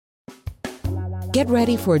Get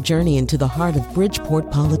ready for a journey into the heart of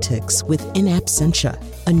Bridgeport politics with In Absentia,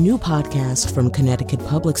 a new podcast from Connecticut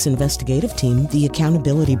Public's investigative team, The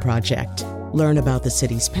Accountability Project. Learn about the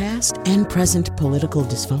city's past and present political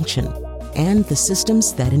dysfunction and the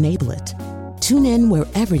systems that enable it. Tune in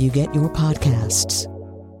wherever you get your podcasts.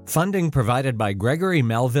 Funding provided by Gregory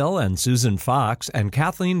Melville and Susan Fox and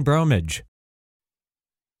Kathleen Bromage.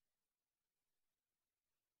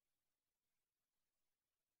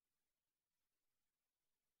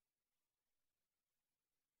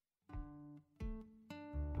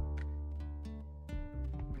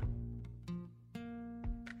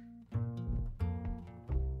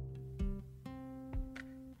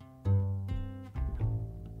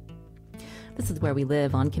 This is Where We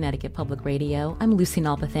Live on Connecticut Public Radio. I'm Lucy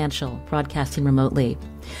Nalpathanchel, broadcasting remotely.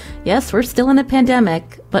 Yes, we're still in a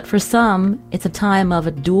pandemic, but for some, it's a time of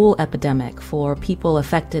a dual epidemic for people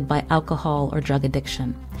affected by alcohol or drug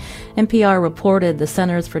addiction. NPR reported the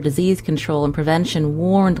Centers for Disease Control and Prevention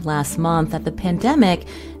warned last month that the pandemic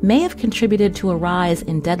may have contributed to a rise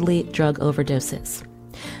in deadly drug overdoses.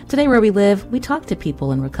 Today, Where We Live, we talk to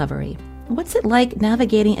people in recovery. What's it like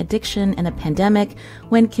navigating addiction in a pandemic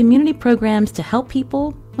when community programs to help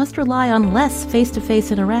people must rely on less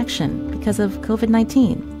face-to-face interaction because of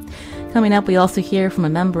COVID-19? Coming up, we also hear from a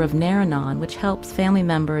member of Nar-Anon, which helps family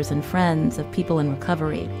members and friends of people in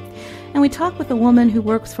recovery. And we talk with a woman who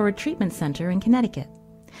works for a treatment center in Connecticut.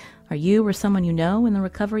 Are you or someone you know in the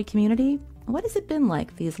recovery community? What has it been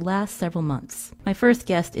like these last several months? My first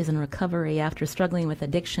guest is in recovery after struggling with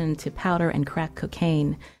addiction to powder and crack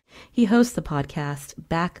cocaine. He hosts the podcast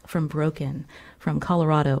Back from Broken from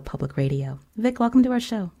Colorado Public Radio. Vic, welcome to our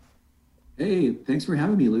show. Hey, thanks for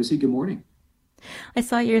having me, Lucy. Good morning. I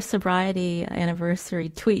saw your sobriety anniversary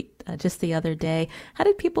tweet just the other day. How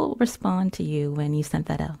did people respond to you when you sent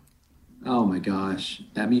that out? Oh my gosh.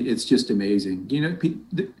 I mean, it's just amazing. You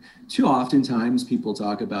know, too oftentimes people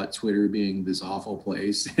talk about Twitter being this awful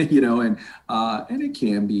place, and it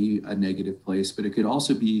can be a negative place, but it could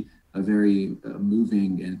also be a very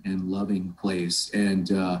moving and loving place. And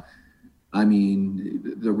I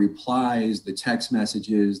mean, the replies, the text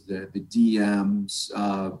messages, the DMs,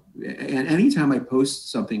 and anytime I post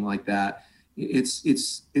something like that,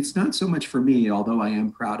 it's not so much for me, although I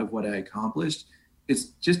am proud of what I accomplished. It's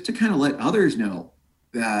just to kind of let others know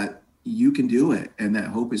that you can do it and that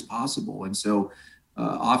hope is possible. And so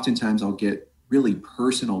oftentimes I'll get really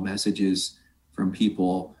personal messages from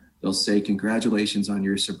people. They'll say, congratulations on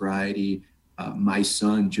your sobriety. My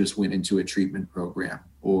son just went into a treatment program,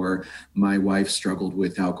 or my wife struggled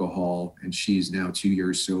with alcohol and she's now 2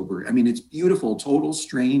 years sober. I mean, it's beautiful, total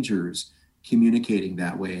strangers communicating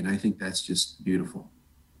that way. And I think that's just beautiful.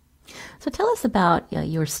 So tell us about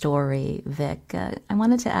your story, Vic. I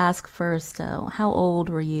wanted to ask first, how old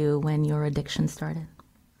were you when your addiction started?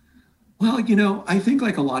 Well, I think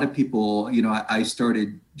like a lot of people, I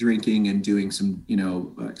started drinking and doing some,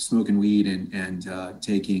 smoking weed and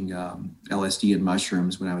taking LSD and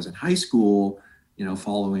mushrooms when I was in high school,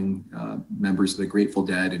 following members of the Grateful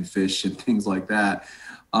Dead and Phish and things like that.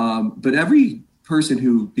 But every person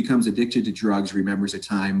who becomes addicted to drugs remembers a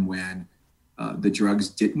time when the drugs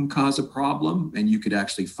didn't cause a problem and you could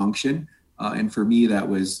actually function. And for me, that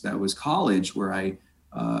was college, where I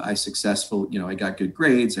got good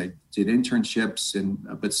grades. I did internships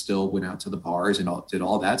but still went out to the bars and did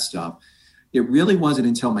all that stuff. It really wasn't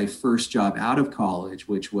until my first job out of college,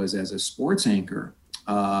 which was as a sports anchor.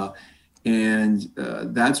 And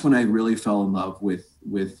that's when I really fell in love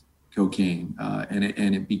with cocaine.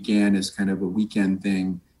 And it began as kind of a weekend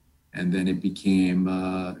thing. And then it became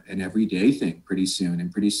an everyday thing pretty soon.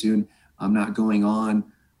 And pretty soon I'm not going on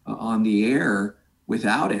the air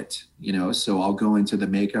without it, so I'll go into the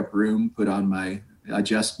makeup room,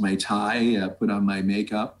 adjust my tie, put on my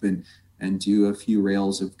makeup and do a few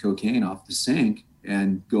rails of cocaine off the sink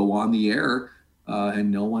and go on the air. And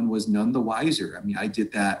no one was none the wiser. I mean, I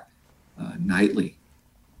did that nightly.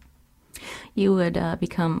 You would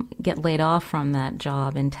get laid off from that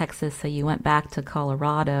job in Texas, so you went back to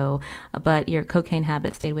Colorado, but your cocaine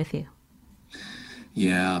habit stayed with you.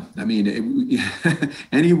 Yeah, I mean,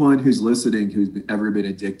 anyone who's listening who's ever been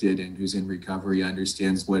addicted and who's in recovery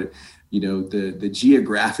understands what, the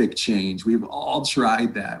geographic change. We've all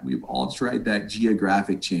tried that. We've all tried that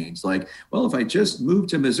geographic change. Like, well, if I just move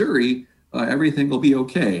to Missouri, everything will be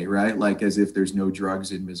okay, right? Like as if there's no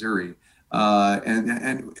drugs in Missouri.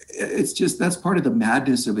 And it's just, that's part of the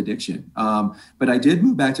madness of addiction. But I did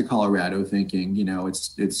move back to Colorado thinking,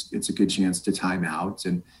 it's a good chance to time out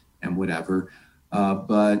and whatever.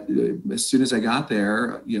 But as soon as I got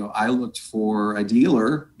there, I looked for a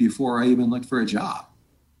dealer before I even looked for a job.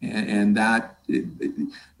 And that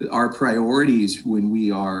our priorities when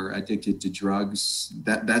we are addicted to drugs,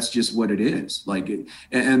 that's just what it is. Like,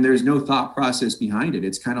 and there's no thought process behind it.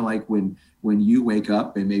 It's kind of like when you wake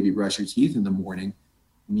up and maybe brush your teeth in the morning,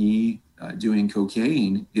 me doing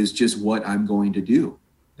cocaine is just what I'm going to do.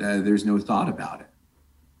 There's no thought about it.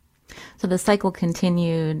 So the cycle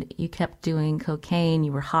continued. You kept doing cocaine.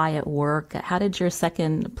 You were high at work. How did your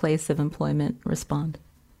second place of employment respond?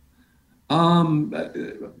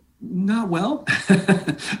 Not well.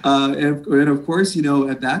 And of course,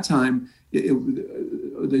 at that time,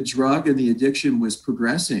 the drug and the addiction was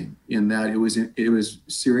progressing in that it was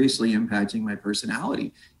seriously impacting my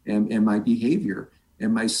personality and my behavior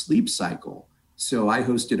and my sleep cycle. So I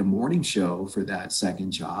hosted a morning show for that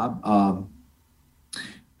second job.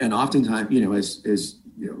 And oftentimes,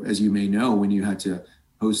 as you may know, when you had to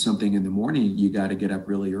host something in the morning, you got to get up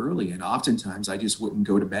really early. And oftentimes I just wouldn't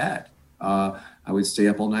go to bed. I would stay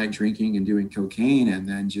up all night drinking and doing cocaine and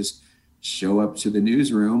then just show up to the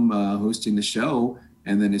newsroom hosting the show.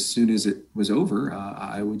 And then as soon as it was over,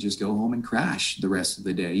 I would just go home and crash the rest of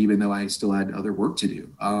the day, even though I still had other work to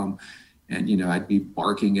do. And I'd be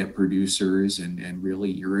barking at producers and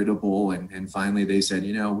really irritable. And finally they said,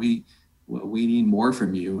 we need more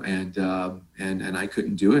from you. And I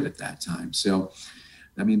couldn't do it at that time. So,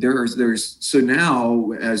 I mean, so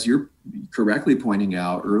now, as you're correctly pointing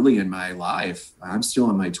out, early in my life, I'm still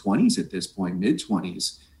in my 20s at this point, mid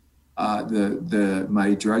 20s.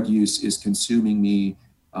 My drug use is consuming me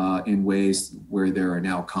in ways where there are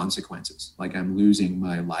now consequences. Like I'm losing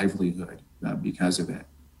my livelihood because of it.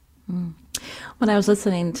 When I was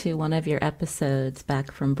listening to one of your episodes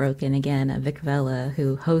back from Broken Again, Vic Vela,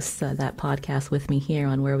 who hosts that podcast with me here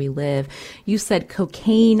on Where We Live, you said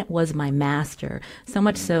cocaine was my master, so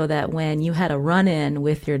much so that when you had a run-in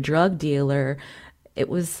with your drug dealer, it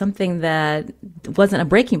was something that wasn't a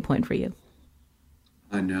breaking point for you.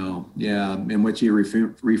 I know. Yeah. And what you're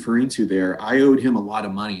referring to there, I owed him a lot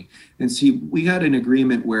of money. And see, we had an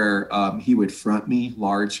agreement where he would front me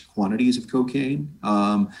large quantities of cocaine.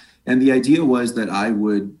 And the idea was that I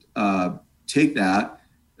would take that,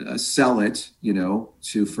 sell it,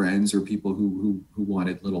 to friends or people who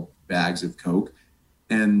wanted little bags of Coke.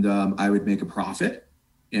 And I would make a profit.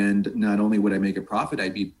 And not only would I make a profit,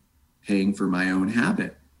 I'd be paying for my own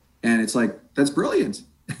habit. And it's like, that's brilliant.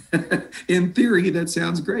 In theory, that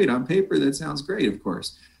sounds great. On paper, that sounds great, of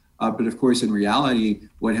course. But of course, in reality,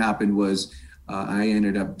 what happened was I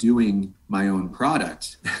ended up doing my own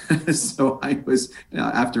product. So I was,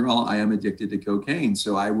 after all, I am addicted to cocaine.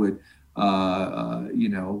 So I would,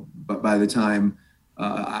 but by the time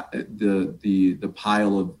the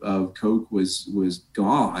pile of Coke was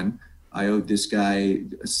gone, I owed this guy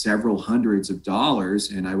several hundreds of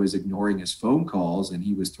dollars, and I was ignoring his phone calls, and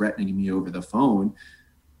he was threatening me over the phone.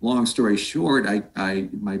 Long story short,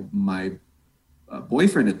 my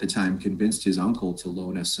boyfriend at the time convinced his uncle to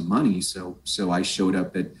loan us some money. So I showed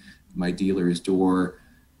up at my dealer's door,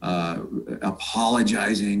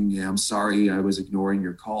 apologizing. I'm sorry, I was ignoring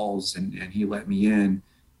your calls, and he let me in.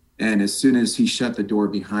 And as soon as he shut the door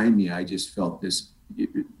behind me, I just felt this,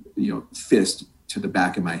 fist to the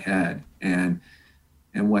back of my head.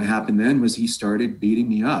 And what happened then was he started beating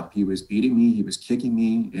me up. He was beating me, he was kicking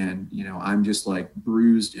me, and I'm just like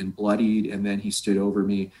bruised and bloodied. And then he stood over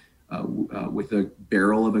me with a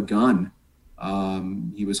barrel of a gun.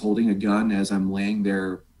 He was holding a gun as I'm laying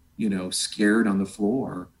there, scared on the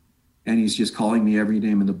floor. And he's just calling me every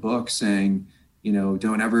name in the book, saying, I'm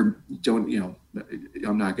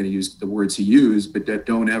not going to use the words he used, but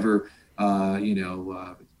don't ever,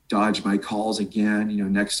 dodge my calls again.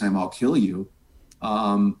 Next time I'll kill you.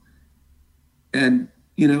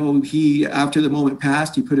 He, after the moment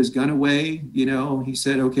passed, he put his gun away, he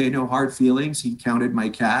said, okay, no hard feelings. He counted my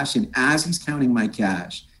cash. And as he's counting my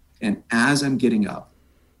cash and as I'm getting up,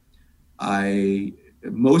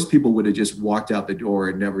 most people would have just walked out the door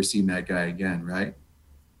and never seen that guy again. Right.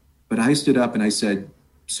 But I stood up and I said,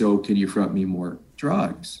 so can you front me more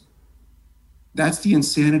drugs? That's the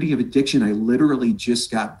insanity of addiction. I literally just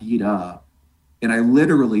got beat up. And I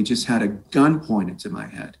literally just had a gun pointed to my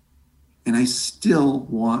head. And I still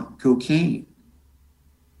want cocaine.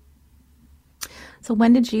 So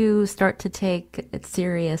when did you start to take it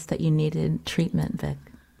serious that you needed treatment, Vic?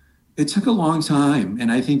 It took a long time. And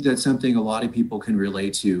I think that's something a lot of people can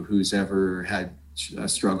relate to who's ever had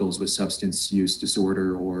struggles with substance use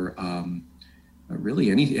disorder or really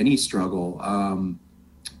any struggle.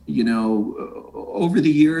 Over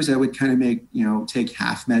the years, I would kind of take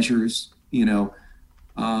half measures.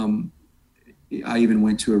 I even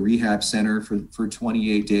went to a rehab center for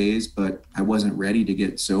 28 days, but I wasn't ready to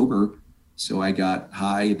get sober. So I got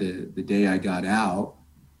high the day I got out.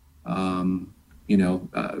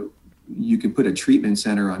 You could put a treatment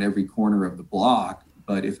center on every corner of the block,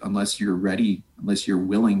 but unless you're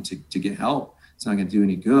willing to get help, it's not going to do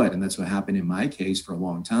any good. And that's what happened in my case for a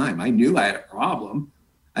long time. I knew I had a problem.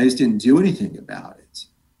 I just didn't do anything about it.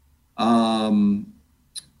 And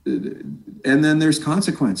then there's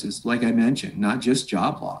consequences, like I mentioned, not just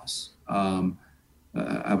job loss.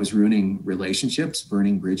 I was ruining relationships,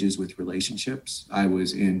 burning bridges with relationships. I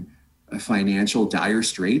was in financial dire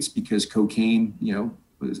straits because cocaine,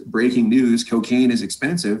 was breaking news, cocaine is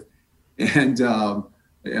expensive. And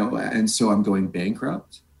so I'm going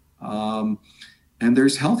bankrupt. And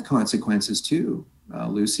there's health consequences too,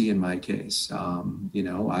 Lucy, in my case.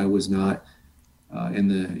 I was not,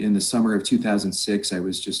 in the summer of 2006, I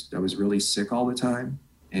was really sick all the time.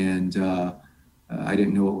 And I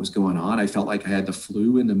didn't know what was going on. I felt like I had the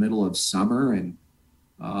flu in the middle of summer, and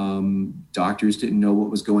doctors didn't know what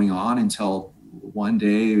was going on until one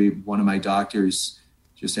day, one of my doctors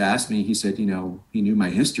just asked me, he said, he knew my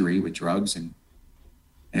history with drugs and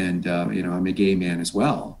I'm a gay man as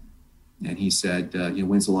well. And he said,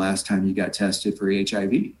 when's the last time you got tested for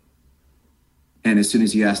HIV? And as soon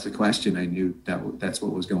as he asked the question, I knew that's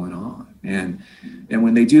what was going on. And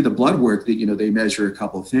when they do the blood work, they measure a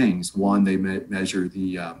couple of things. One, they measure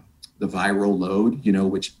the viral load,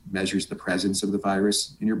 which measures the presence of the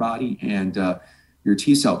virus in your body, and your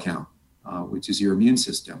T cell count, which is your immune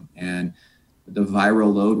system. And the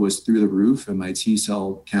viral load was through the roof, and my T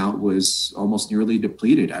cell count was almost nearly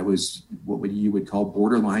depleted. I was what you would call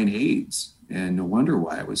borderline AIDS, and no wonder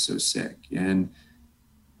why I was so sick. And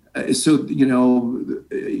so,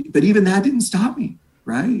 but even that didn't stop me,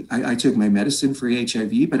 right? I took my medicine for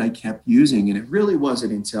HIV, but I kept using, and it really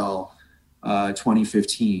wasn't until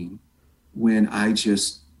 2015 when I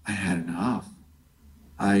had enough.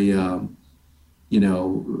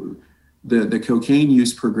 The cocaine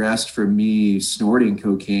use progressed from me snorting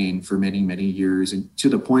cocaine for many, many years, and to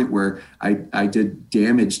the point where I did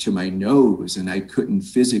damage to my nose and I couldn't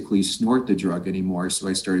physically snort the drug anymore. So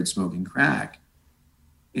I started smoking crack.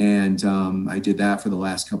 And I did that for the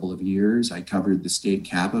last couple of years. I covered the state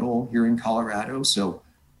capitol here in Colorado. So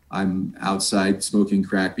I'm outside smoking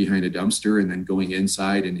crack behind a dumpster and then going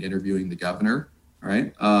inside and interviewing the governor,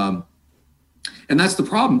 right? And that's the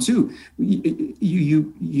problem too.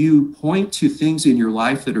 You point to things in your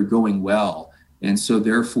life that are going well, and so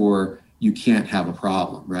therefore you can't have a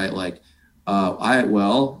problem, right? Like,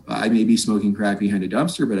 I may be smoking crack behind a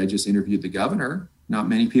dumpster, but I just interviewed the governor. Not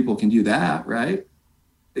many people can do that, right?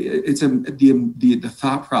 It's the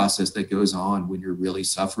thought process that goes on when you're really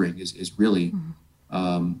suffering is really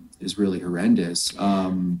horrendous.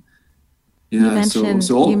 You mentioned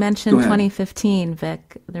 2015,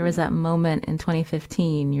 Vic. There was that moment in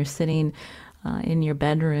 2015. You're sitting in your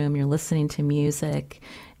bedroom, you're listening to music,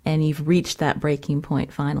 and you've reached that breaking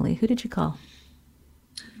point finally. Who did you call?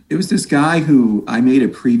 It was this guy who I made a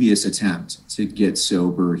previous attempt to get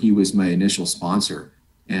sober. He was my initial sponsor,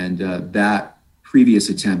 and that previous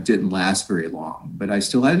attempt didn't last very long, but I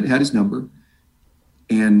still had his number.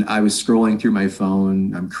 And I was scrolling through my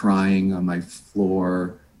phone. I'm crying on my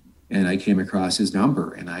floor. And I came across his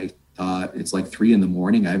number, and I thought, it's like 3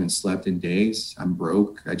 a.m. I haven't slept in days. I'm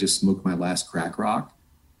broke. I just smoked my last crack rock.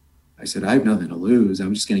 I said, I have nothing to lose.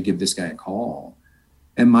 I'm just going to give this guy a call.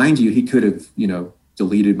 And mind you, he could have,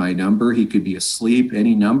 deleted my number. He could be asleep,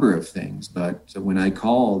 any number of things. But so when I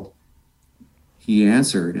called, he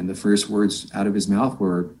answered, and the first words out of his mouth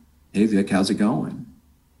were, "Hey, Vic, how's it going?"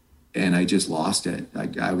 And I just lost it.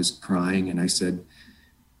 I was crying, and I said,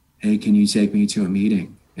 "Hey, can you take me to a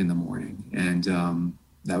meeting in the morning?" And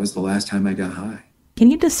that was the last time I got high. Can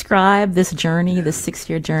you describe this journey, this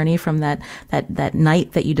 6-year journey from that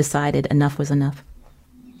night that you decided enough was enough?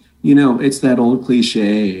 It's that old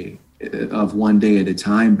cliche of one day at a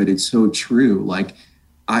time, but it's so true. Like,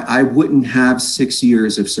 I wouldn't have 6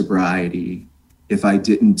 years of sobriety if I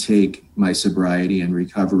didn't take my sobriety and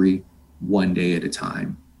recovery one day at a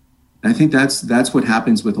time. And I think that's what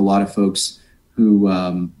happens with a lot of folks who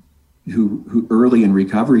early in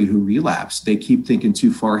recovery, who relapse. They keep thinking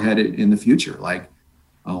too far ahead in the future. Like,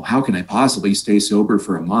 oh, how can I possibly stay sober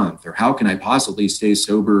for a month? Or how can I possibly stay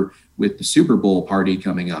sober with the Super Bowl party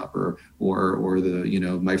coming up, or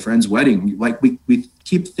the, my friend's wedding? Like, we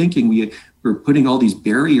keep thinking we're putting all these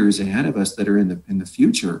barriers ahead of us that are in the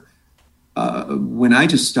future. When I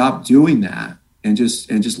just stopped doing that and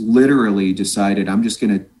just literally decided I'm just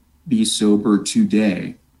going to be sober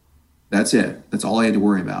today. That's it. That's all I had to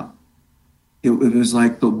worry about. It was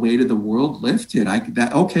like the weight of the world lifted. I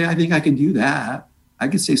think I can do that. I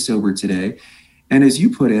can stay sober today. And as you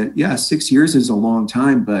put it, yeah, 6 years is a long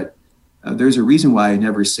time, but there's a reason why I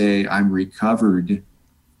never say I'm recovered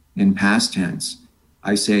in past tense.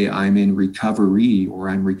 I say I'm in recovery or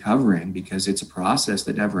I'm recovering, because it's a process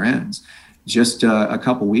that never ends. Just a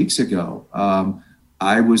couple weeks ago,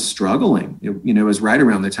 I was struggling. It was right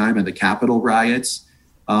around the time of the Capitol riots.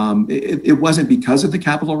 It wasn't because of the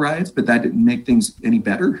Capitol riots, but that didn't make things any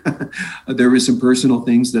better. There were some personal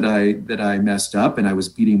things that I messed up and I was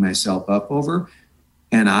beating myself up over.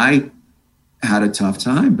 And I had a tough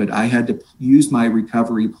time, but I had to use my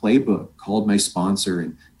recovery playbook, called my sponsor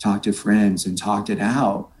and talked to friends and talked it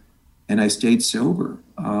out. And I stayed sober.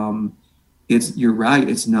 You're right.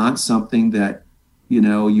 It's not something that,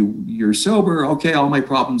 you're sober. Okay, all my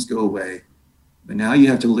problems go away. But now you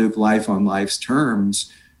have to live life on life's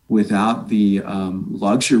terms without the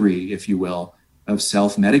luxury, if you will, of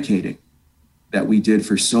self-medicating that we did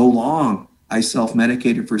for so long. I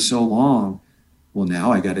self-medicated for so long. Well,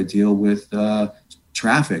 now I got to deal with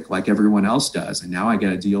traffic like everyone else does. And now I got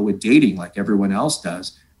to deal with dating like everyone else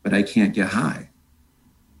does, but I can't get high.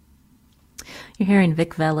 You're hearing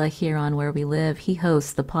Vic Vela here on Where We Live. He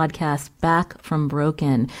hosts the podcast Back from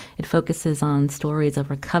Broken. It focuses on stories of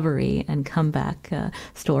recovery and comeback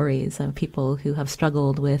stories of people who have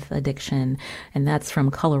struggled with addiction. And that's from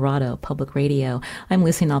Colorado Public Radio. I'm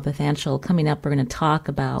Lucy Nalpathanchel. Coming up, we're going to talk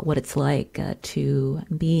about what it's like to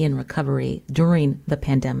be in recovery during the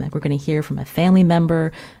pandemic. We're going to hear from a family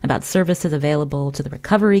member about services available to the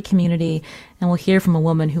recovery community. And we'll hear from a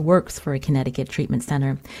woman who works for a Connecticut treatment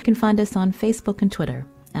center. You can find us on Facebook and Twitter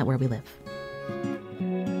at Where We Live.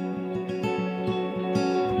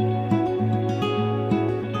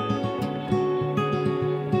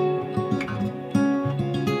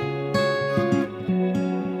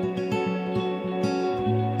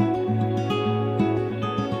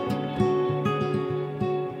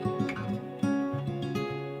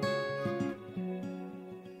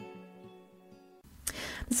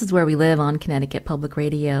 This is Where We Live on Connecticut Public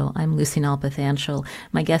Radio. I'm Lucy Nalpathanchel.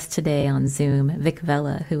 My guest today on Zoom, Vic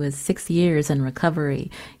Vela, who is 6 years in recovery.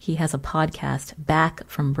 He has a podcast, Back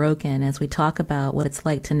from Broken, as we talk about what it's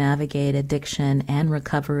like to navigate addiction and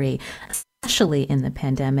recovery, especially in the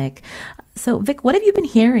pandemic. So, Vic, what have you been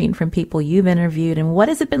hearing from people you've interviewed, and what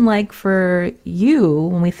has it been like for you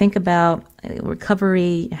when we think about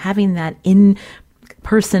recovery, having that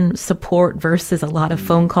in-person support versus a lot of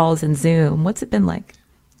phone calls and Zoom? What's it been like?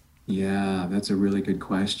 Yeah, that's a really good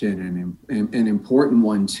question, and an important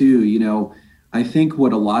one too. I think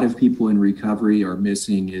what a lot of people in recovery are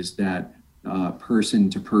missing is that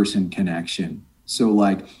person-to-person connection. So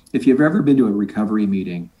like, if you've ever been to a recovery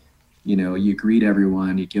meeting, you greet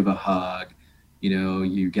everyone, you give a hug,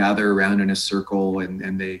 you gather around in a circle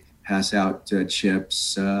and they pass out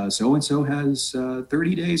chips. So-and-so has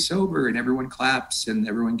 30 days sober, and everyone claps and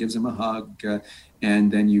everyone gives them a hug.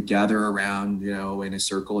 And then you gather around, in a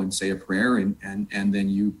circle and say a prayer, and then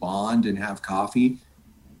you bond and have coffee.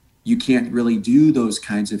 You can't really do those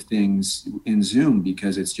kinds of things in Zoom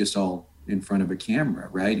because it's just all in front of a camera,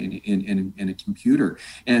 right? In a computer.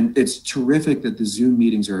 And it's terrific that the Zoom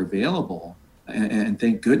meetings are available, and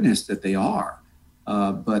thank goodness that they are.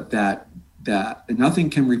 But that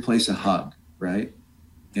nothing can replace a hug, right?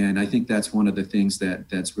 And I think that's one of the things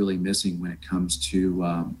that's really missing when it comes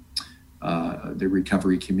to the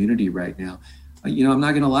recovery community right now. I'm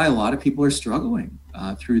not going to lie, a lot of people are struggling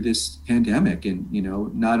through this pandemic. And,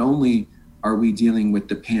 not only are we dealing with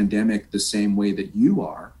the pandemic the same way that you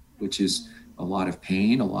are, which is a lot of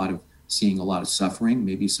pain, seeing a lot of suffering,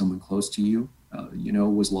 maybe someone close to you,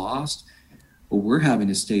 was lost, but we're having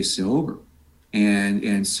to stay sober.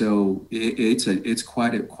 And so it's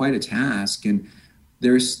quite a task. And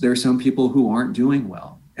there's some people who aren't doing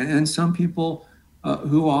well, and some people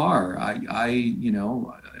who are.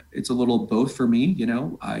 It's a little both for me.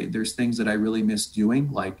 There's things that I really miss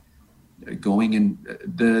doing, like going in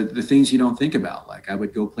the things you don't think about. Like I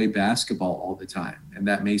would go play basketball all the time, and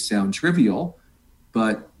that may sound trivial,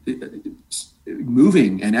 but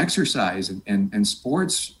moving and exercise and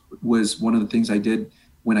sports was one of the things I did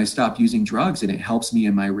when I stopped using drugs, and it helps me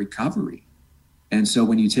in my recovery. And so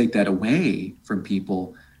when you take that away from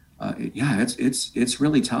people, it's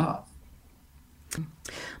really tough.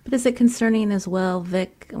 But is it concerning as well,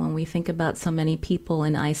 Vic, when we think about so many people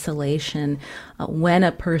in isolation, when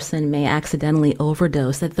a person may accidentally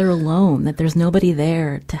overdose, that they're alone, that there's nobody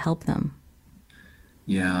there to help them?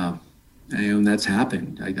 Yeah, and that's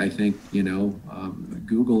happened. I think,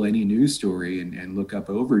 Google any news story and look up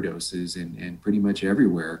overdoses, and pretty much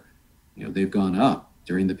everywhere, they've gone up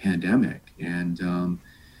during the pandemic. And,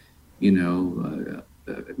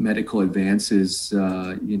 medical advances,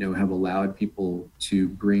 have allowed people to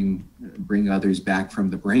bring others back from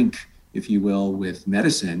the brink, if you will, with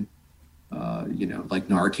medicine, like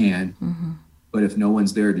Narcan. Mm-hmm. But if no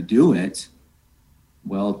one's there to do it,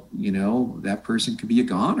 well, that person could be a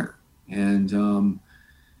goner. And and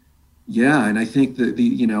I think that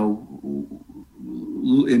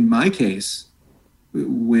in my case,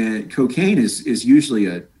 when cocaine is usually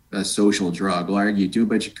a social drug. Like you do a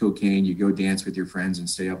bunch of cocaine, you go dance with your friends and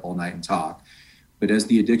stay up all night and talk. But as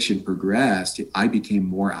the addiction progressed, I became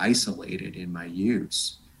more isolated in my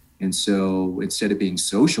use. And so instead of being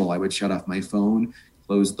social, I would shut off my phone,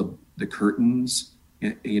 close the curtains,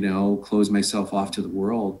 close myself off to the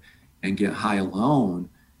world and get high alone.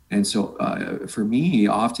 And so for me,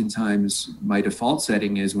 oftentimes my default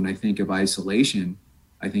setting is when I think of isolation,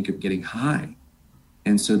 I think of getting high.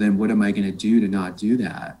 And so then what am I going to do to not do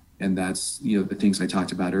that? And that's, the things I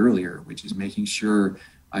talked about earlier, which is making sure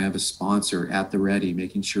I have a sponsor at the ready,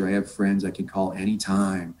 making sure I have friends I can call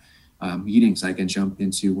anytime, meetings I can jump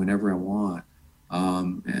into whenever I want.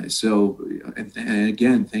 And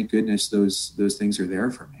again, thank goodness those things are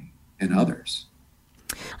there for me and others.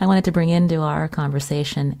 I wanted to bring into our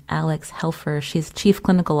conversation Alex Helfer. She's Chief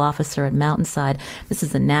Clinical Officer at Mountainside. This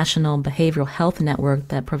is a national behavioral health network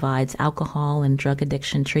that provides alcohol and drug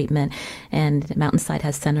addiction treatment. And Mountainside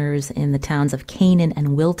has centers in the towns of Canaan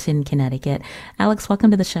and Wilton, Connecticut. Alex,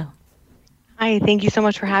 welcome to the show. Hi, thank you so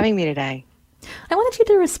much for having me today. I wanted you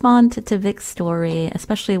to respond to Vic's story,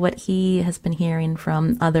 especially what he has been hearing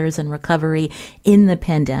from others in recovery in the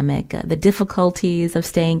pandemic, the difficulties of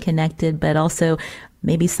staying connected, but also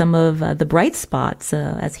maybe some of the bright spots,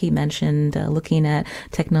 as he mentioned, looking at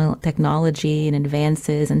technology and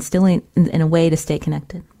advances and still in a way to stay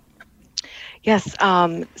connected. Yes.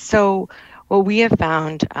 So what we have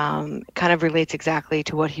found kind of relates exactly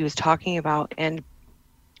to what he was talking about. And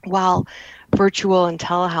while virtual and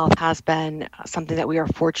telehealth has been something that we are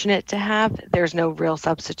fortunate to have, there's no real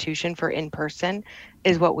substitution for in-person,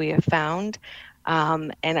 is what we have found.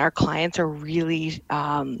 And our clients are really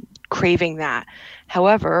craving that.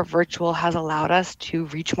 However, virtual has allowed us to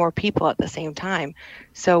reach more people at the same time.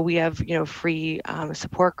 So we have, free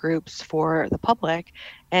support groups for the public.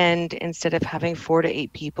 And instead of having 4 to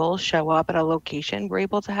 8 people show up at a location, we're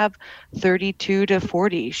able to have 32 to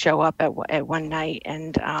 40 show up at one night.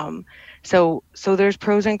 And so there's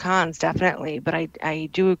pros and cons, definitely. But I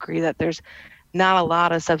do agree that there's not a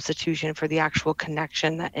lot of substitution for the actual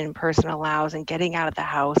connection that in-person allows and getting out of the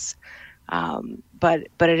house. But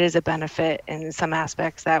it is a benefit in some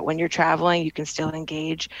aspects that when you're traveling, you can still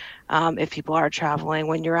engage. If people are traveling,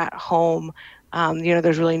 when you're at home,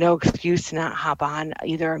 there's really no excuse to not hop on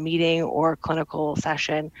either a meeting or a clinical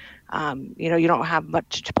session. You don't have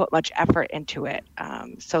much to put much effort into it.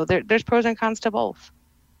 So there's pros and cons to both.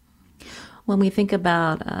 When we think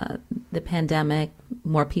about the pandemic,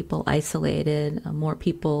 more people isolated, more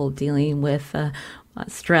people dealing with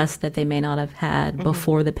stress that they may not have had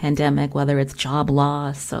before the pandemic, whether it's job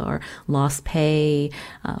loss or lost pay,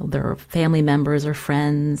 their family members or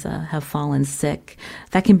friends have fallen sick.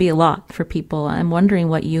 That can be a lot for people. I'm wondering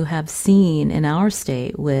what you have seen in our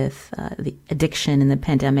state with the addiction in the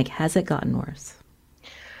pandemic. Has it gotten worse?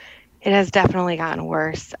 It has definitely gotten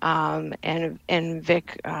worse. And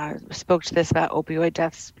Vic spoke to this about opioid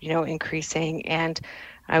deaths, increasing. And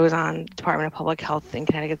I was on Department of Public Health in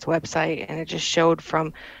Connecticut's website, and it just showed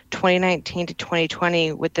from 2019 to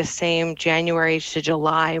 2020, with the same January to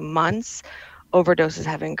July months, overdoses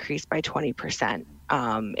have increased by 20%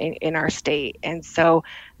 in our state. And so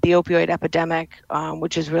the opioid epidemic,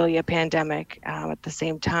 which is really a pandemic at the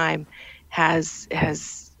same time, has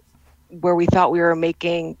where we thought we were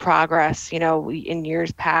making progress, in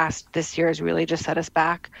years past, this year has really just set us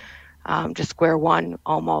back to square one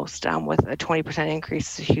almost, with a 20%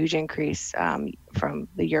 increase, a huge increase from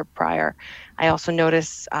the year prior. I also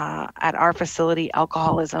noticed at our facility,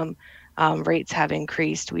 alcoholism rates have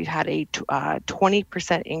increased. We've had a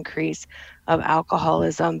 20% increase of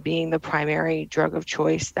alcoholism being the primary drug of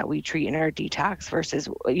choice that we treat in our detox versus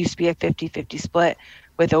what used to be a 50-50 split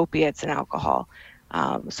with opiates and alcohol.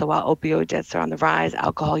 So while opioid deaths are on the rise,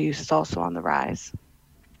 alcohol use is also on the rise.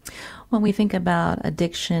 When we think about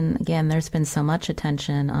addiction, again, there's been so much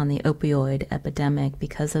attention on the opioid epidemic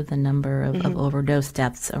because of the number of overdose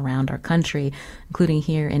deaths around our country, including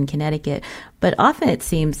here in Connecticut. But often it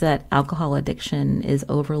seems that alcohol addiction is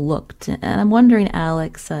overlooked. And I'm wondering,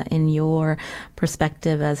 Alex, in your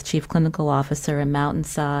perspective as Chief Clinical Officer at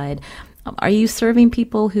Mountainside, are you serving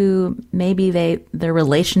people who maybe their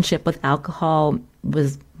relationship with alcohol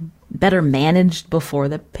was better managed before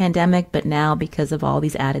the pandemic, but now because of all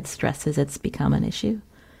these added stresses, it's become an issue?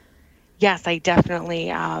 Yes, I definitely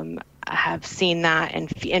have seen that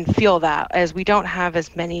and feel that, as we don't have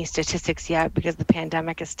as many statistics yet because the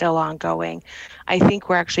pandemic is still ongoing. I think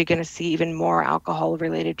we're actually going to see even more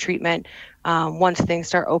alcohol-related treatment once things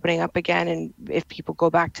start opening up again, and if people go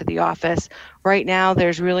back to the office. Right now,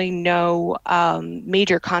 there's really no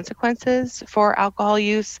major consequences for alcohol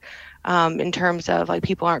use. In terms of like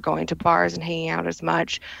people aren't going to bars and hanging out as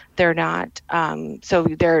much. They're not, so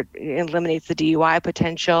it eliminates the DUI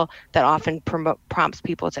potential that often prompts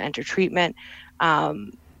people to enter treatment.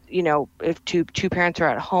 If two parents are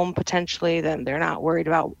at home potentially, then they're not worried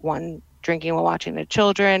about one drinking while watching the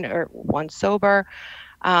children or one sober.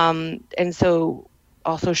 And so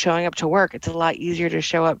also showing up to work, it's a lot easier to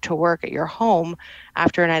show up to work at your home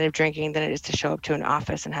after a night of drinking than it is to show up to an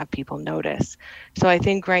office and have people notice. So I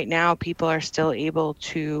think right now people are still able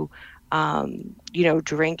to,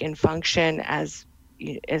 drink and function as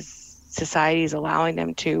society is allowing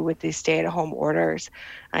them to with these stay-at-home orders.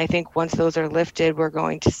 And I think once those are lifted, we're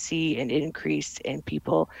going to see an increase in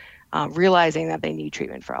people realizing that they need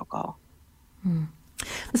treatment for alcohol.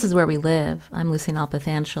 This is Where We Live. I'm Lucy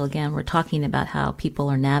Nalpathanchil. Again, we're talking about how people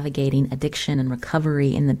are navigating addiction and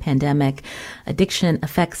recovery in the pandemic. Addiction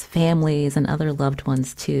affects families and other loved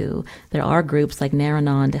ones too. There are groups like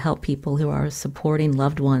Nar-Anon to help people who are supporting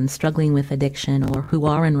loved ones struggling with addiction or who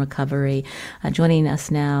are in recovery. Joining us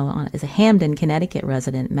now is a Hamden, Connecticut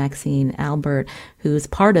resident, Maxine Albert, who's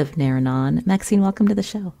part of Nar-Anon. Maxine, welcome to the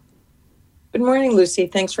show. Good morning, Lucy.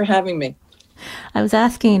 Thanks for having me. I was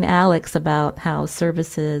asking Alex about how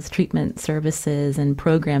treatment services and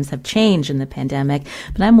programs have changed in the pandemic,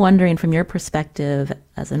 but I'm wondering from your perspective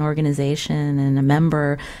as an organization and a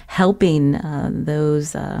member helping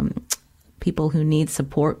those people who need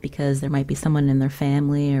support because there might be someone in their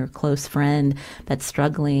family or close friend that's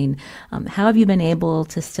struggling. How have you been able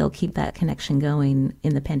to still keep that connection going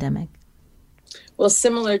in the pandemic? Well,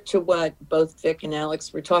 similar to what both Vic and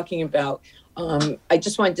Alex were talking about, I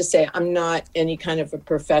just wanted to say I'm not any kind of a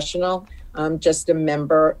professional. I'm just a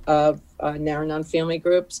member of Nar-Anon family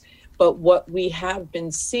groups. But what we have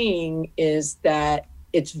been seeing is that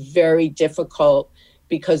it's very difficult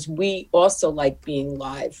because we also like being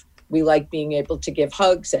live. We like being able to give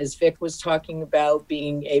hugs, as Vic was talking about,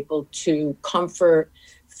 being able to comfort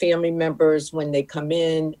family members when they come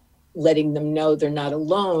in, letting them know they're not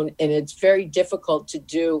alone. And it's very difficult to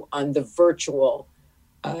do on the virtual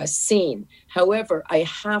scene. However, I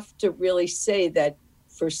have to really say that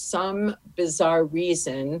for some bizarre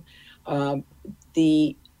reason,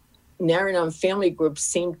 the Nar-Anon family groups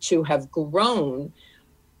seem to have grown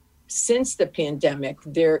since the pandemic.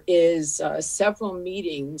 There is several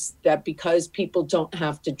meetings that, because people don't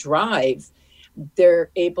have to drive,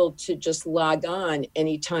 they're able to just log on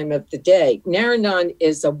any time of the day. Nar-Anon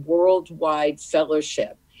is a worldwide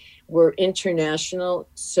fellowship. We're international,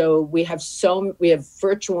 so we have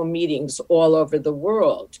virtual meetings all over the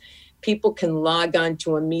world. People can log on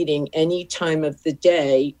to a meeting any time of the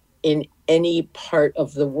day in any part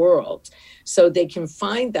of the world. So they can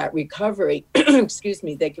find that recovery,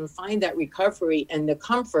 they can find that recovery and the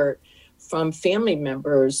comfort from family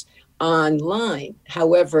members online.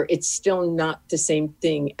 However, it's still not the same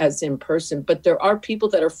thing as in person, but there are people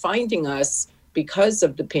that are finding us because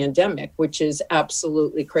of the pandemic, which is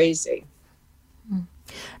absolutely crazy.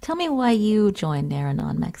 Tell me why you joined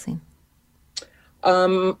Nar-Anon, Maxine.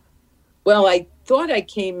 Well, I thought I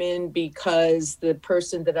came in because the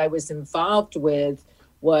person that I was involved with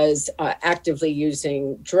was actively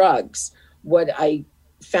using drugs. What I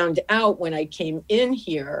found out when I came in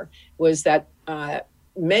here was that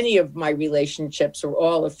many of my relationships were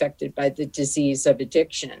all affected by the disease of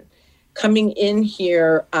addiction. Coming in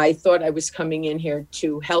here, I thought I was coming in here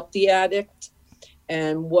to help the addict.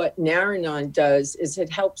 And what Nar-Anon does is it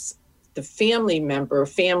helps the family, and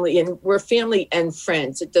we're family and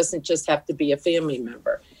friends. It doesn't just have to be a family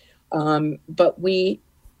member. But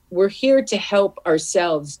we're here to help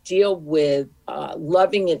ourselves deal with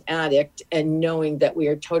loving an addict and knowing that we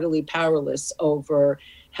are totally powerless over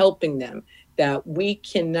helping them, that we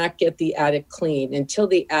cannot get the addict clean until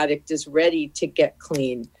the addict is ready to get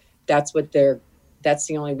clean. That's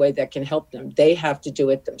the only way that can help them. They have to do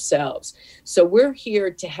it themselves. So we're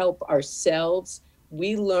here to help ourselves.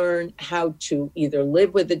 We learn how to either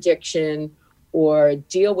live with addiction or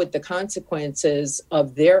deal with the consequences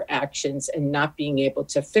of their actions and not being able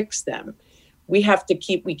to fix them. We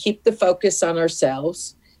keep the focus on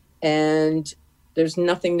ourselves, and there's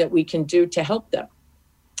nothing that we can do to help them.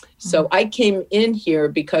 So I came in here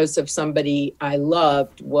because of somebody I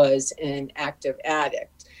loved was an active addict.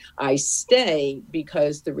 I stay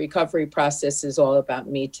because the recovery process is all about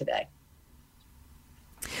me today.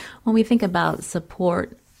 When we think about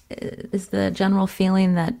support, is the general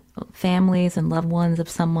feeling that families and loved ones of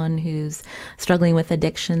someone who's struggling with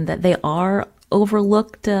addiction, that they are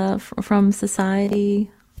overlooked from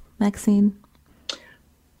society, Maxine?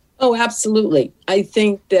 Oh, absolutely. I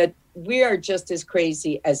think that we are just as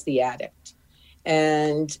crazy as the addict.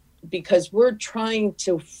 And because we're trying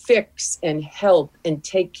to fix and help and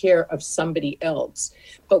take care of somebody else,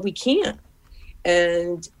 but we can't.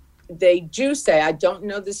 And they do say, I don't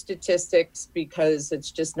know the statistics because it's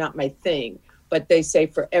just not my thing, but they say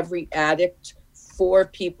for every addict, 4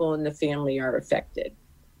 people in the family are affected.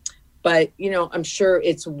 But, you know, I'm sure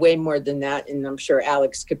it's way more than that. And I'm sure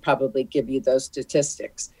Alex could probably give you those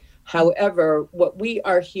statistics. However, what we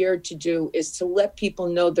are here to do is to let people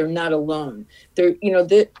know they're not alone.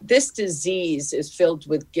 This disease is filled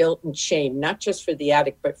with guilt and shame, not just for the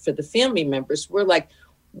addict, but for the family members. We're like,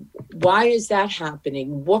 why is that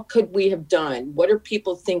happening? What could we have done? What are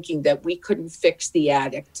people thinking that we couldn't fix the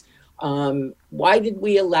addict? Why did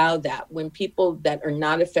we allow that when people that are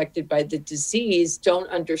not affected by the disease don't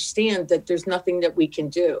understand that there's nothing that we can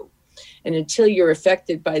do? And until you're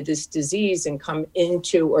affected by this disease and come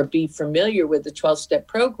into or be familiar with the 12-step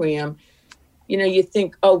program, you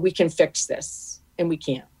think, oh, we can fix this, and we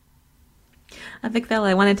can't. Vic Vela,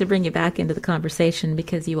 I wanted to bring you back into the conversation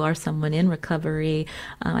because you are someone in recovery.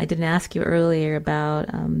 I didn't ask you earlier about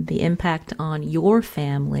the impact on your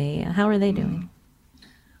family. How are they doing?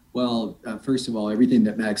 Well, first of all, everything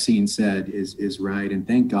that Maxine said is right. And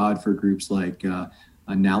thank God for groups like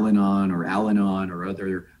Nalanon or Al-Anon or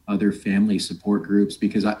other family support groups,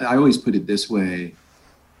 because I always put it this way.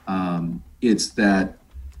 It's that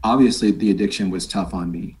obviously the addiction was tough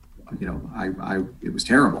on me. It was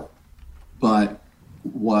terrible. But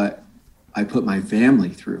what I put my family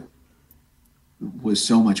through was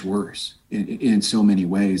so much worse in so many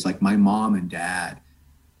ways. Like my mom and dad,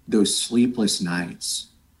 those sleepless nights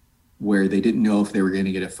where they didn't know if they were going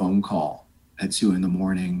to get a phone call at 2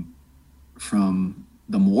 a.m. from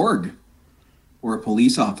the morgue or a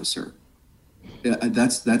police officer.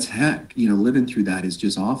 That's heck. Living through that is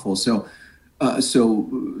just awful. So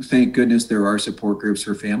thank goodness there are support groups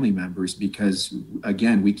for family members, because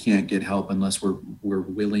again, we can't get help unless we're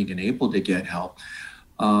willing and able to get help.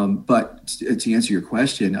 But to answer your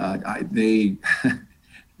question,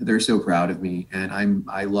 they're so proud of me, and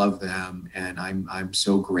I love them, and I'm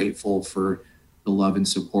so grateful for the love and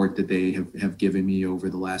support that they have given me over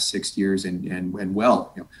the last 6 years and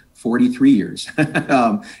 43 years.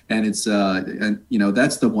 And it's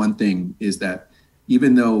that's the one thing, is that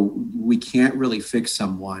even though we can't really fix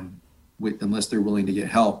someone unless they're willing to get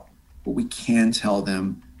help, but we can tell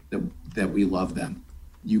them that we love them.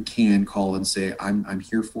 You can call and say, I'm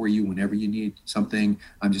here for you whenever you need something.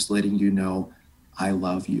 I'm just letting you know I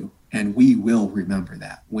love you. And we will remember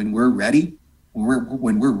that. When we're ready,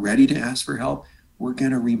 when we're ready to ask for help, we're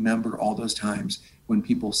going to remember all those times when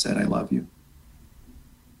people said, I love you.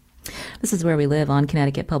 This is Where We Live on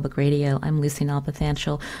Connecticut Public Radio. I'm Lucy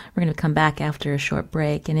Nalpathanchel. We're going to come back after a short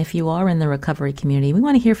break. And if you are in the recovery community, we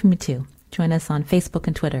want to hear from you too. Join us on Facebook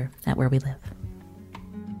and Twitter at Where We Live.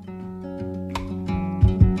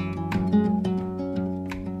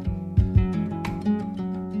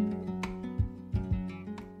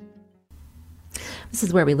 This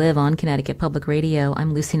is Where We Live on Connecticut Public Radio.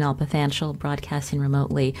 I'm Lucy Nalpathanchel, broadcasting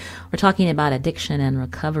remotely. We're talking about addiction and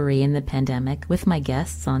recovery in the pandemic with my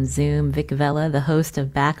guests on Zoom. Vic Vela, the host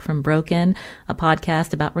of Back from Broken, a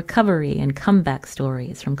podcast about recovery and comeback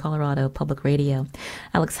stories from Colorado Public Radio.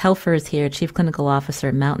 Alex Helfer is here, Chief Clinical Officer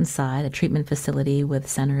at Mountainside, a treatment facility with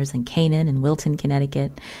centers in Canaan and Wilton,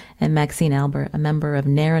 Connecticut. And Maxine Albert, a member of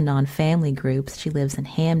Naranon Family Groups. She lives in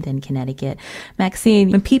Hamden, Connecticut.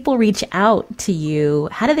 Maxine, when people reach out to you,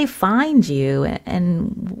 how do they find you?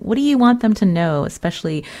 And what do you want them to know,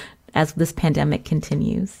 especially as this pandemic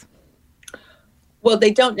continues? Well,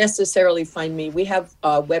 they don't necessarily find me. We have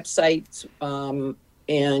websites,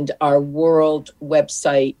 and our world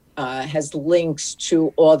website has links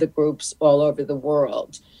to all the groups all over the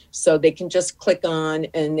world. So they can just click on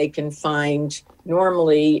and they can find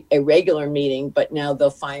normally a regular meeting, but now they'll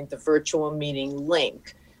find the virtual meeting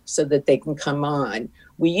link so that they can come on.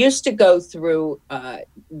 We used to go through,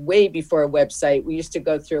 way before a website, we used to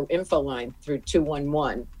go through InfoLine through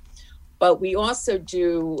 211. But we also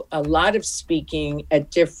do a lot of speaking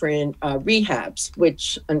at different rehabs,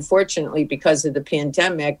 which unfortunately, because of the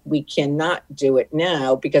pandemic, we cannot do it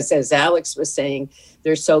now because, as Alex was saying,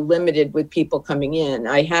 they're so limited with people coming in.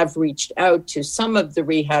 I have reached out to some of the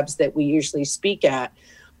rehabs that we usually speak at,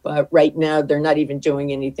 But right now, they're not even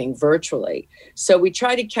doing anything virtually. So we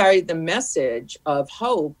try to carry the message of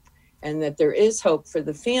hope and that there is hope for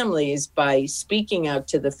the families by speaking out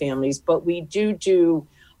to the families. But we do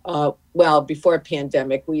before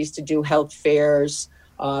pandemic, we used to do health fairs.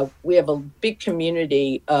 We have a big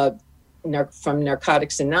community from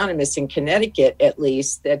Narcotics Anonymous in Connecticut, at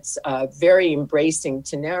least, that's very embracing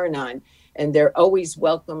to Nar-Anon. And they're always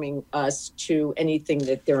welcoming us to anything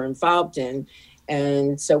that they're involved in.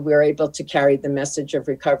 And so we're able to carry the message of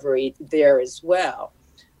recovery there as well.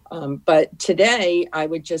 But today, I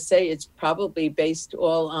would just say it's probably based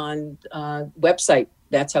all on website.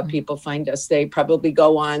 That's how people find us. They probably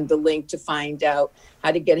go on the link to find out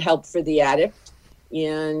how to get help for the addict.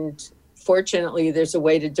 And fortunately, there's a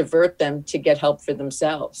way to divert them to get help for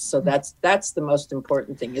themselves. So that's the most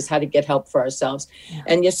important thing, is how to get help for ourselves. Yeah.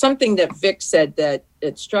 And just something that Vic said that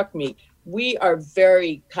it struck me. We are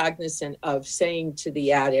very cognizant of saying to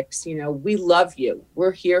the addicts, we love you.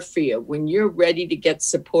 We're here for you. When you're ready to get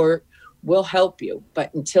support, we'll help you.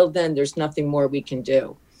 But until then, there's nothing more we can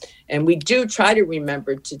do. And we do try to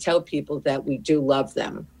remember to tell people that we do love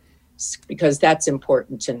them, because that's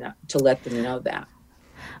important to let them know that.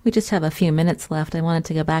 We just have a few minutes left. I wanted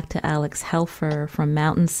to go back to Alex Helfer from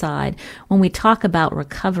Mountainside. When we talk about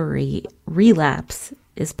recovery, relapse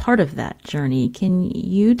is part of that journey. Can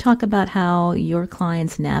you talk about how your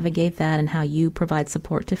clients navigate that and how you provide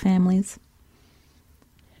support to families?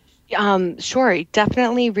 Sure.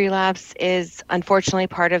 Definitely relapse is unfortunately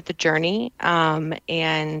part of the journey.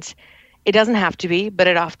 And it doesn't have to be, but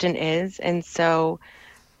it often is. And so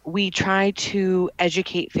we try to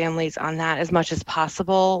educate families on that as much as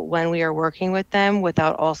possible when we are working with them,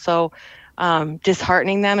 without also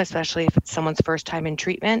disheartening them, especially if it's someone's first time in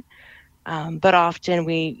treatment. But often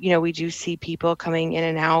we do see people coming in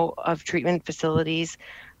and out of treatment facilities.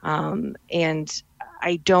 And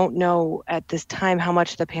I don't know at this time how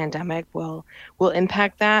much the pandemic will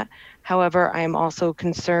impact that. However, I am also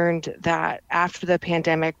concerned that after the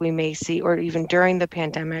pandemic, we may see, or even during the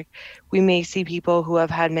pandemic, we may see people who have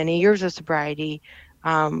had many years of sobriety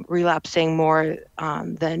relapsing more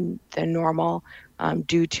than normal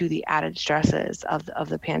due to the added stresses of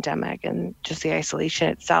the pandemic and just the isolation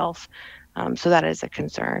itself. So that is a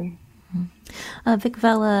concern. Vic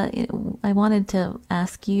Vela, I wanted to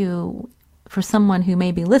ask you, for someone who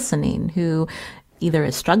may be listening, who either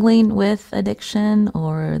is struggling with addiction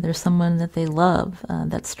or there's someone that they love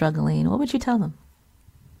that's struggling, what would you tell them?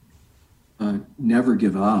 Never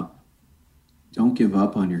give up. Don't give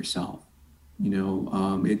up on yourself.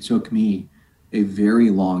 It took me a very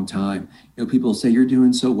long time. People say you're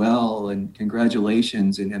doing so well and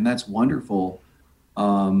congratulations, and that's wonderful.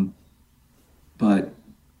 But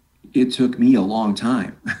it took me a long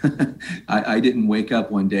time. I didn't wake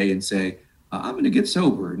up one day and say, I'm going to get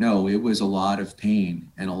sober. No, it was a lot of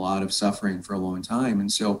pain and a lot of suffering for a long time.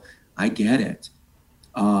 And so I get it.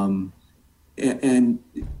 And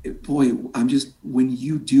boy, when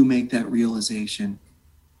you do make that realization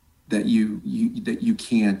that you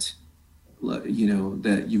can't,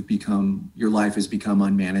 that your life has become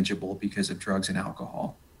unmanageable because of drugs and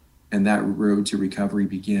alcohol, and that road to recovery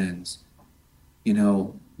begins,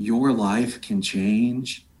 your life can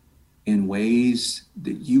change in ways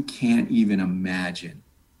that you can't even imagine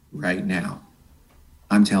right now.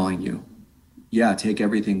 I'm telling you, take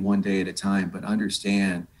everything one day at a time, but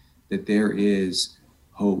understand that there is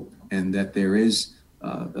hope and that there is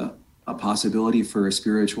a possibility for a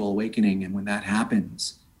spiritual awakening. And when that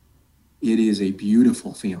happens, it is a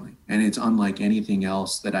beautiful feeling, and it's unlike anything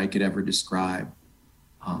else that I could ever describe,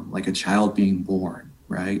 like a child being born,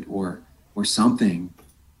 right? Or something.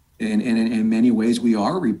 And in many ways, we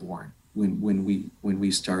are reborn when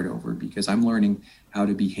we start over, because I'm learning how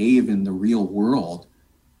to behave in the real world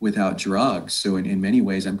without drugs. So in many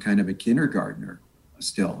ways, I'm kind of a kindergartner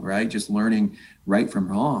still, right? Just learning right from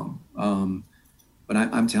wrong. But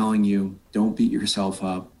I'm telling you, don't beat yourself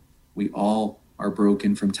up. We all are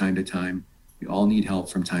broken from time to time. We all need help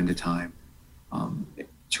from time to time.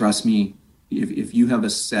 Trust me, if you have a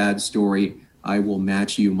sad story, I will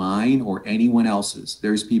match you mine or anyone else's.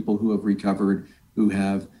 There's people who have recovered, who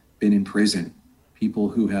have been in prison, people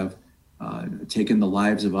who have taken the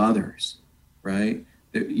lives of others, right?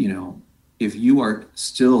 If you are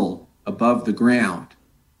still above the ground,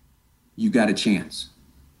 you got a chance.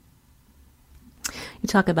 You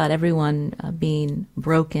talk about everyone being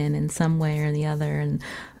broken in some way or the other, and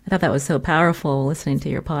I thought that was so powerful listening to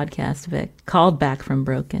your podcast, Vic, Called Back from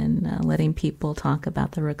Broken, letting people talk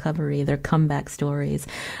about the recovery, their comeback stories.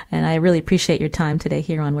 And I really appreciate your time today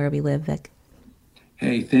here on Where We Live, Vic.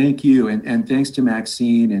 Hey, thank you. And thanks to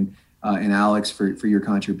Maxine. And and Alex for your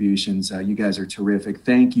contributions. You guys are terrific.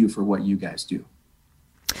 Thank you for what you guys do.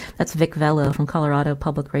 That's Vic Vello from Colorado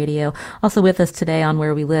Public Radio. Also with us today on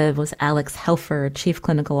Where We Live was Alex Helfer, Chief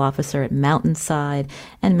Clinical Officer at Mountainside,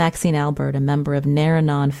 and Maxine Albert, a member of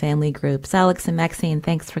Naranon Family Groups. Alex and Maxine,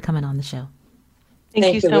 thanks for coming on the show.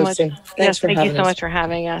 Thank you so much. Lucy. Yes, thank you so much for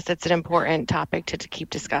having us. It's an important topic to keep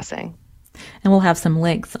discussing. And we'll have some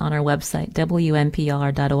links on our website,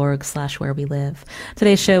 wnpr.org/wherewelive.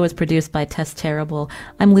 Today's show was produced by Tess Terrible.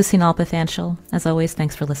 I'm Lucy Nalpathanchel. As always,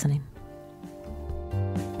 thanks for listening.